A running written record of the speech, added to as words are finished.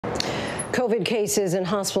COVID cases and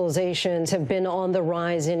hospitalizations have been on the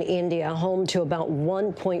rise in India, home to about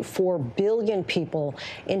 1.4 billion people.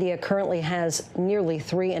 India currently has nearly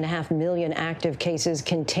 3.5 million active cases.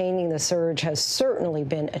 Containing the surge has certainly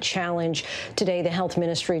been a challenge. Today, the health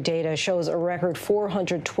ministry data shows a record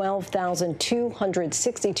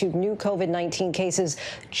 412,262 new COVID-19 cases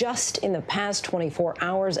just in the past 24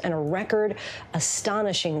 hours and a record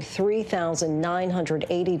astonishing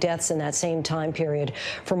 3,980 deaths in that same time period.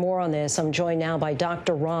 For more on this, I'm joined now by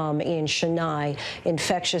Dr. Ram in Chennai,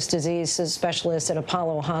 infectious disease specialist at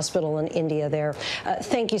Apollo Hospital in India there.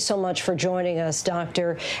 Thank you so much for joining us,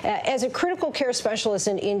 Doctor. As a critical care specialist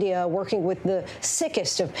in India working with the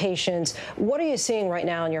sickest of patients, what are you seeing right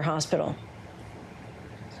now in your hospital?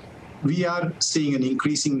 We are seeing an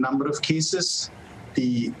increasing number of cases.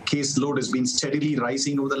 The caseload has been steadily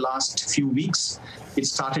rising over the last few weeks. It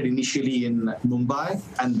started initially in Mumbai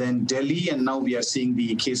and then Delhi, and now we are seeing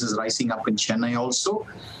the cases rising up in Chennai also.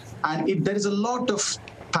 And there is a lot of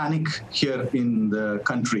panic here in the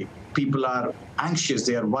country. People are anxious,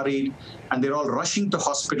 they are worried, and they're all rushing to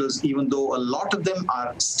hospitals, even though a lot of them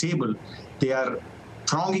are stable. They are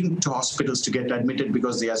thronging to hospitals to get admitted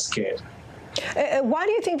because they are scared. Why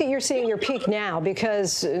do you think that you're seeing your peak now?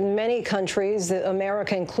 Because many countries,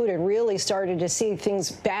 America included, really started to see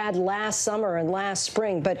things bad last summer and last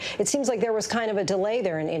spring, but it seems like there was kind of a delay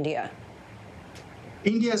there in India.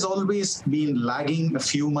 India has always been lagging a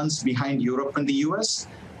few months behind Europe and the US.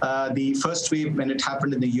 The first wave, when it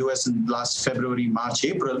happened in the US in last February, March,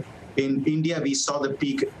 April, in India, we saw the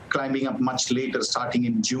peak climbing up much later, starting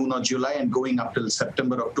in June or July and going up till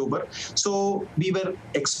September, October. So we were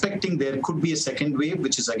expecting there could be a second wave,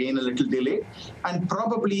 which is again a little delayed. And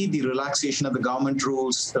probably the relaxation of the government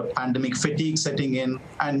rules, the pandemic fatigue setting in,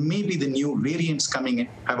 and maybe the new variants coming in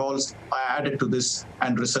have all added to this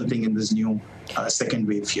and resulting in this new second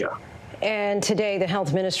wave here. And today, the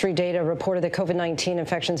health ministry data reported that COVID-19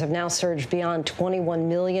 infections have now surged beyond 21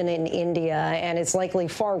 million in India, and it's likely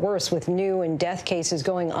far worse with new and death cases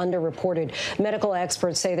going underreported. Medical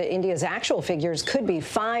experts say that India's actual figures could be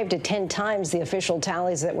 5 to 10 times the official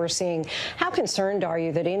tallies that we're seeing. How concerned are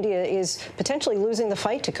you that India is potentially losing the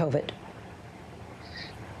fight to COVID?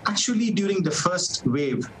 Actually, during the first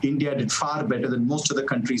wave, India did far better than most of the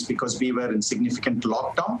countries because we were in significant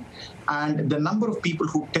lockdown. And the number of people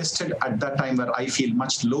who tested at that time were, I feel,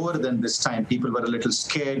 much lower than this time. People were a little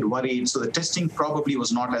scared, worried. So the testing probably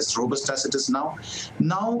was not as robust as it is now.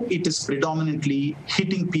 Now it is predominantly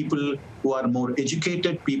hitting people who are more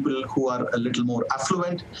educated, people who are a little more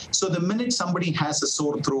affluent. So the minute somebody has a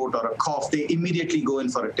sore throat or a cough, they immediately go in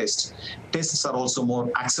for a test. Tests are also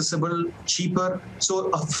more accessible, cheaper.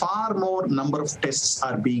 So a far more number of tests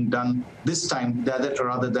are being done this time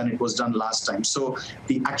rather than it was done last time. So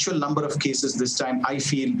the actual number of cases this time, I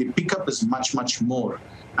feel the pickup is much, much more.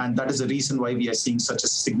 And that is the reason why we are seeing such a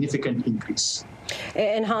significant increase.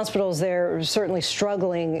 In hospitals, they're certainly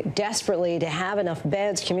struggling desperately to have enough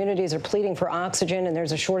beds. Communities are pleading for oxygen, and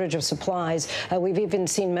there's a shortage of supplies. We've even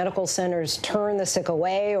seen medical centers turn the sick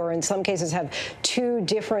away, or in some cases have 2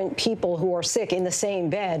 different people who are sick in the same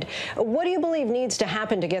bed. What do you believe needs to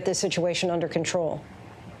happen to get this situation under control?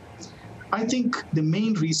 I think the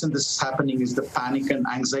main reason this is happening is the panic and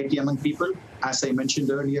anxiety among people. As I mentioned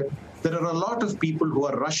earlier, there are a lot of people who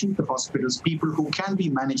are rushing to hospitals, people who can be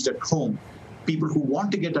managed at home, people who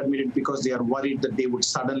want to get admitted because they are worried that they would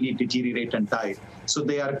suddenly deteriorate and die. So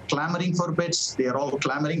they are clamoring for beds, they are all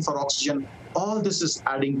clamoring for oxygen. All this is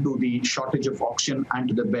adding to the shortage of oxygen and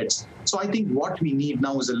to the beds. So I think what we need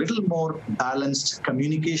now is a little more balanced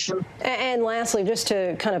communication. And lastly, just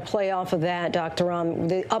to kind of play off of that, Dr. Ram,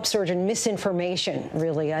 the upsurge in misinformation,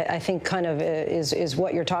 really, I think kind of is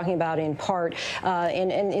what you're talking about in part.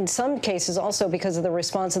 And in some cases also because of the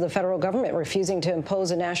response of the federal government refusing to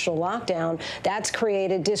impose a national lockdown, that's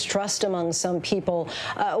created distrust among some people.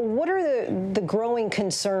 What are the growing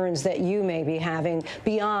concerns that you may be having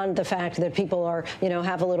beyond the fact that people are,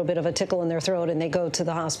 have a little bit of a tickle in their throat and they go to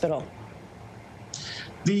the hospital?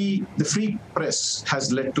 The free press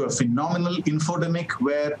has led to a phenomenal infodemic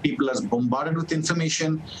where people are bombarded with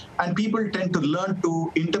information and people tend to learn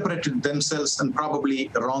to interpret it themselves and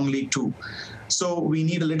probably wrongly too. So we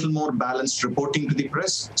need a little more balanced reporting to the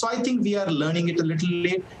press. So I think we are learning it a little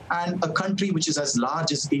late. And a country which is as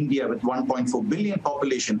large as India with 1.4 billion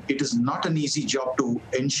population, it is not an easy job to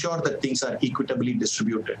ensure that things are equitably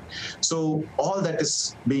distributed. So all that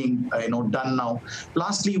is being done now.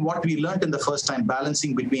 Lastly, what we learned in the first time,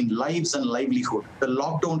 balancing between lives and livelihood. The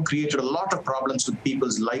lockdown created a lot of problems with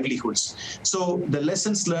people's livelihoods. So the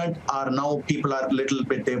lessons learned are now people are a little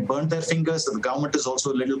bit, they've burnt their fingers. The government is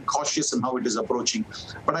also a little cautious in how it is approaching.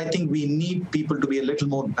 But I think we need people to be a little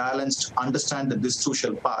more balanced, understand that this too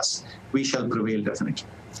shall pass. We shall prevail, definitely.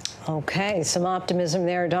 Okay, some optimism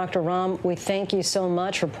there. Dr. Ram, we thank you so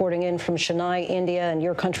much reporting in from Chennai, India, and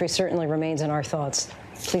your country certainly remains in our thoughts.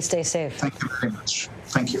 Please stay safe. Thank you very much.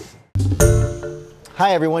 Thank you.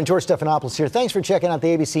 Hi, everyone. George Stephanopoulos here. Thanks for checking out the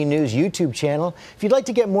ABC News YouTube channel. If you'd like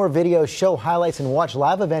to get more videos, show highlights, and watch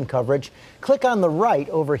live event coverage, click on the right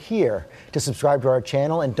over here to subscribe to our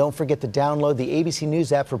channel. And don't forget to download the ABC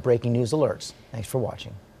News app for breaking news alerts. Thanks for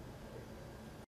watching.